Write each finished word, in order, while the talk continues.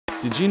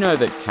Did you know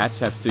that cats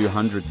have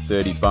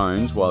 230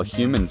 bones while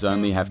humans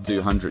only have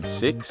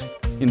 206?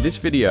 In this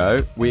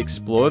video, we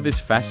explore this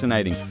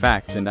fascinating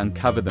fact and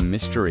uncover the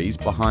mysteries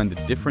behind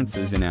the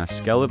differences in our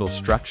skeletal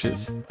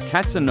structures.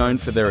 Cats are known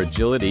for their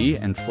agility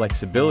and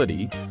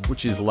flexibility,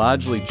 which is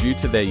largely due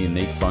to their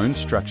unique bone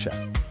structure.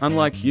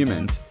 Unlike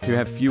humans, who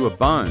have fewer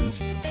bones,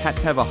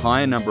 cats have a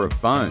higher number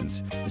of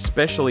bones,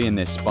 especially in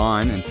their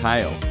spine and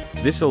tail.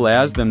 This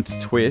allows them to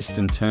twist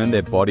and turn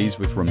their bodies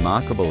with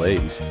remarkable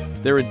ease.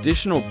 Their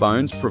additional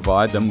bones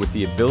provide them with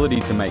the ability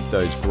to make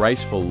those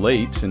graceful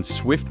leaps and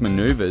swift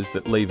maneuvers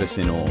that leave us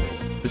in awe.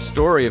 The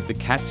story of the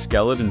cat's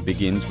skeleton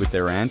begins with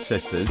their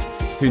ancestors,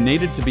 who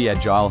needed to be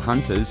agile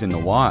hunters in the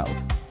wild.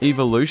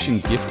 Evolution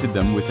gifted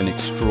them with an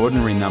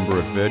extraordinary number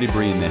of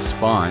vertebrae in their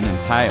spine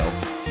and tail,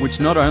 which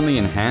not only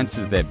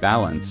enhances their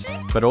balance,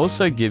 but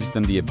also gives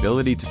them the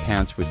ability to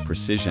pounce with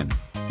precision.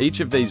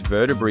 Each of these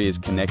vertebrae is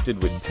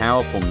connected with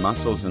powerful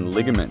muscles and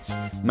ligaments,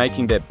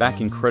 making their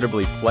back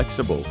incredibly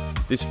flexible.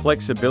 This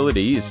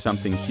flexibility is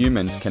something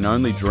humans can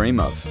only dream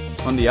of.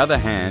 On the other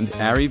hand,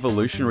 our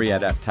evolutionary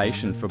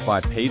adaptation for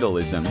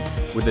bipedalism,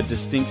 with a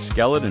distinct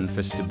skeleton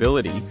for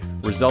stability,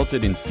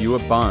 resulted in fewer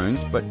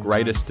bones but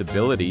greater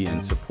stability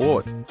and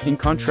support. In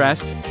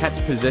contrast, cats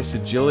possess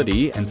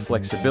agility and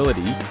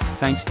flexibility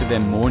thanks to their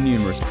more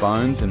numerous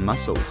bones and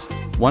muscles.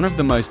 One of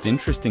the most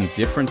interesting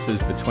differences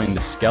between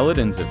the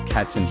skeletons of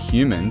cats and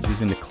humans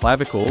is in the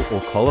clavicle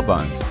or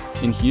collarbone.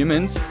 In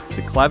humans,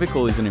 the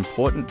clavicle is an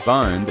important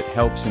bone that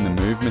helps in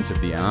the movement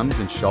of the arms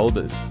and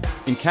shoulders.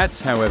 In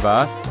cats,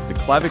 however, the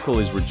clavicle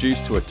is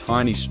reduced to a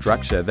tiny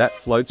structure that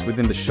floats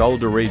within the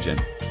shoulder region.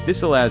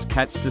 This allows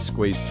cats to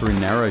squeeze through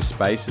narrow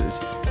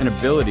spaces, an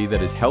ability that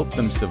has helped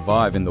them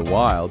survive in the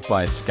wild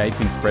by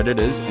escaping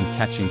predators and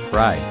catching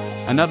prey.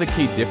 Another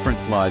key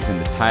difference lies in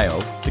the tail.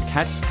 The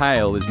cat's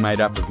tail is made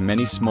up of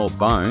many small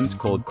bones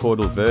called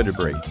caudal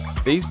vertebrae.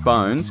 These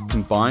bones,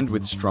 combined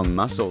with strong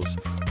muscles,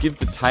 give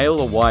the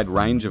tail a wide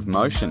range of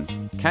motion.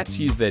 Cats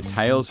use their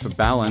tails for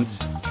balance,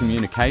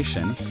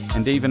 communication,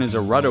 and even as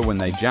a rudder when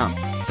they jump.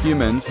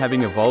 Humans,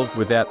 having evolved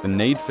without the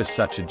need for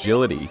such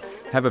agility,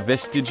 have a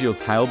vestigial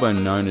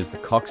tailbone known as the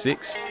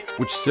coccyx,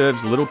 which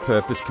serves little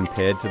purpose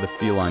compared to the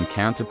feline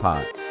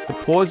counterpart. The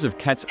paws of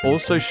cats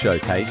also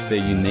showcase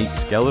their unique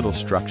skeletal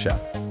structure.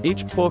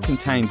 Each paw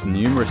contains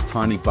numerous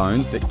tiny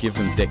bones that give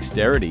them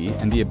dexterity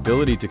and the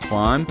ability to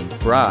climb,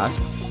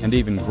 grasp, and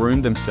even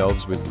groom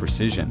themselves with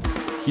precision.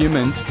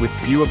 Humans, with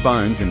fewer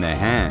bones in their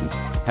hands,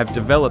 have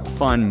developed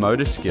fine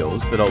motor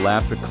skills that allow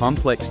for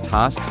complex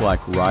tasks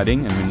like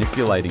riding and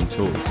manipulating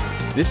tools.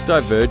 This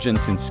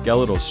divergence in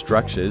skeletal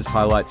structures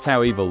highlights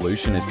how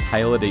evolution has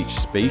tailored each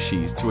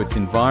species to its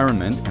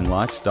environment and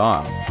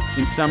lifestyle.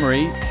 In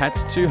summary,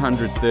 cats'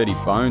 230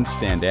 bones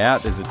stand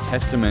out as a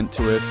testament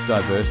to its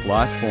diverse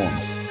life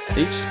forms.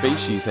 Each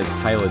species has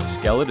tailored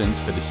skeletons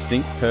for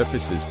distinct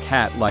purposes: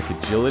 cat-like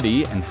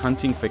agility and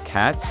hunting for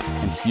cats,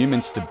 and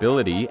human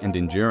stability and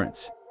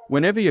endurance.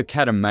 Whenever your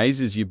cat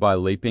amazes you by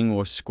leaping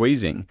or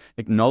squeezing,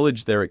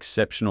 acknowledge their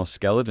exceptional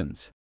skeletons.